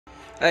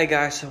Hey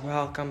guys, so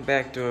welcome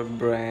back to a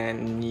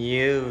brand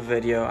new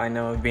video. I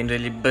know I've been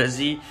really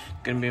busy,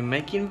 gonna be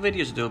making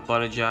videos, do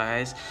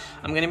apologize.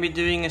 I'm gonna be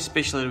doing a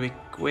special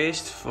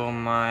request for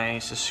my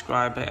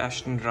subscriber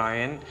Ashton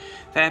Ryan.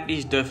 The app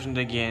is different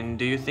again.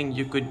 Do you think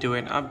you could do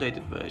an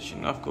updated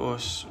version? Of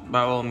course,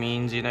 by all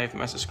means, if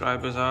my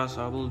subscribers ask,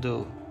 I will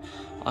do.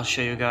 I'll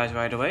show you guys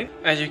right away.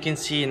 As you can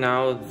see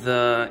now,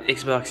 the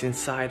Xbox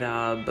Inside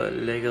Hub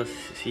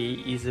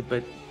legacy is a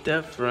bit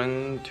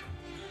different.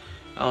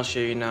 I'll show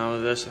you now.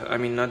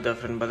 Not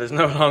different, but it's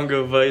no longer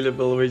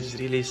available, which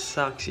really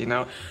sucks.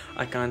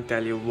 I can't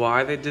tell you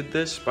why they did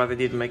this, but they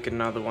did make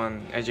another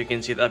one. As you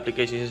can see, the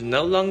application is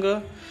no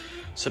longer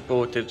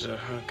supported.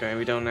 Okay,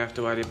 we don't have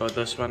to worry about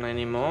this one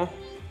anymore.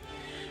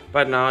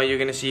 But now you're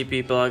gonna see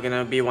people are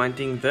gonna be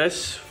wanting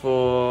this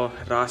for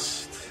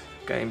Rust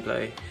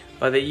gameplay.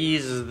 But there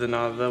is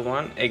another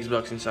one,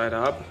 Xbox Inside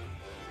Hub.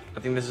 I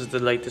think this is the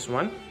latest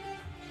one.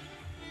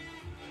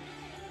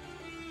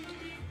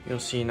 You'll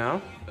see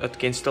now, it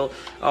can still.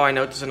 Oh, I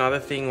noticed another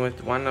thing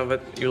with one of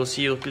it.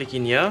 You'll click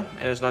in here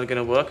and it's not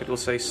gonna work. It will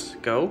say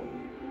go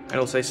and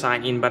it'll say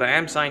sign in, but I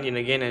am signed in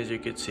again, as you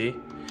can see.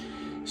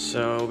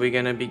 So we're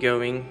gonna be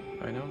going.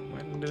 I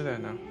didn't do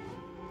that now.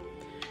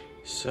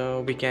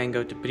 So we can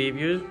go to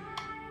preview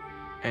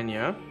and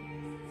yeah.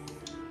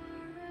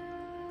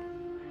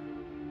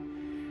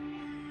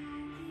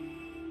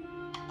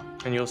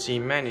 And you'll see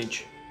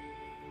manage.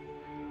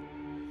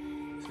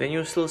 Then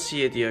you'll still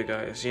see it here,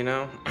 guys.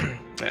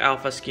 The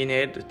alpha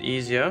skinhead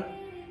easier.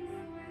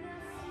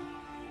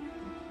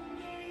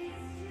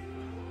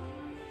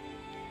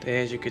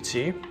 There, as you could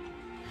see.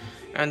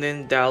 And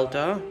then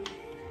delta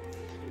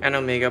and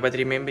omega. But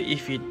remember,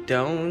 if you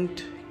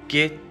don't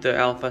get the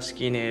alpha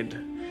skinhead,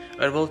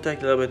 it will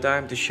take a little bit of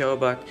time to show.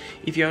 But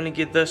if you only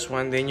get this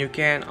one, then you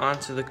can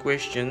answer the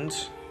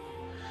questions.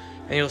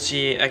 And you'll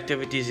see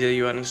activities here.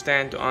 You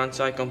understand to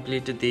answer. I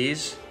completed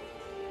these.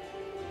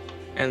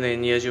 And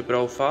then here's your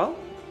profile.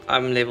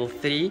 I'm level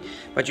 3,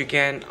 but you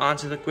can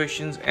answer the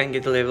questions and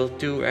get the level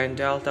 2, and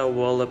delta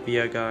will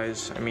appear,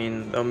 guys.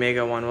 The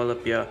omega one will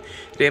appear.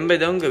 Remember,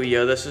 don't go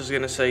here. This is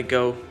gonna say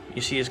go.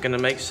 You see, it's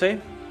gonna say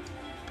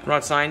I'm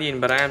not signed in,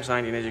 but I am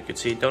signed in, as you can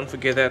see. Don't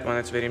forget that one.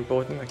 That's very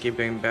important. I keep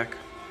going back.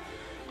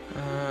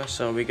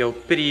 So we go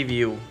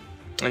preview,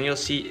 and you'll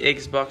see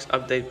Xbox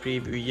update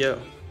preview here.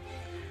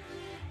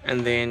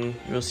 And then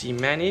you'll see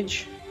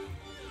manage,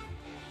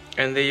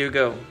 and there you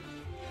go.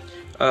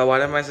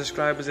 One of my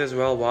subscribers as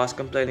well was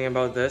complaining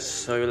about this,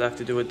 so you'll have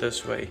to do it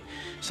this way.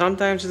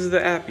 Sometimes it's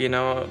the app,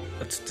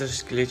 it's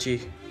just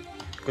glitchy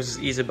because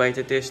it's a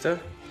beta tester.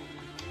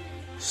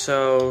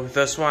 So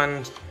this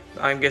one,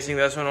 I'm guessing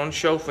this one won't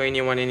show for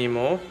anyone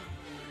anymore.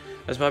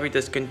 It's probably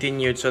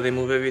discontinued, so they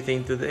move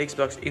everything to the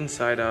Xbox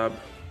Inside Hub.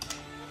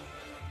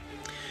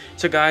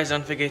 So guys,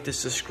 don't forget to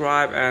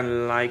subscribe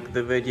and like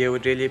the video.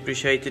 Would really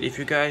appreciate it. If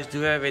you guys do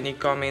have any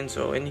comments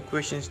or any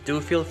questions, do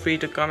feel free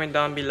to comment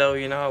down below.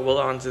 I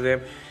will answer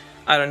them.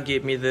 I don't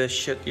give me the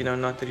shit,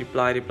 not to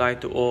reply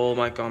to all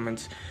my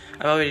comments.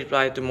 I've already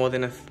replied to more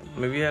than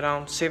maybe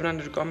around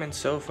 700 comments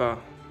so far.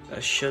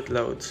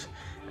 Shitloads.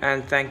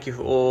 And thank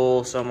you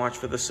all so much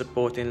for the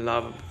support and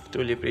love.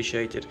 Truly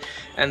appreciate it.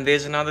 And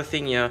there's another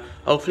thing here.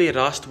 Hopefully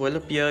Rust will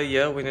appear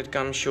here when it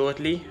comes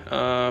shortly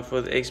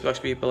for the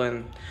Xbox people.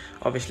 And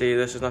obviously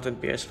this is not on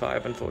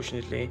PS5,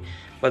 unfortunately.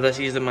 But this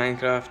is the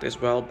Minecraft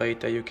as well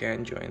beta. You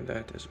can join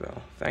that as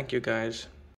well. Thank you, guys.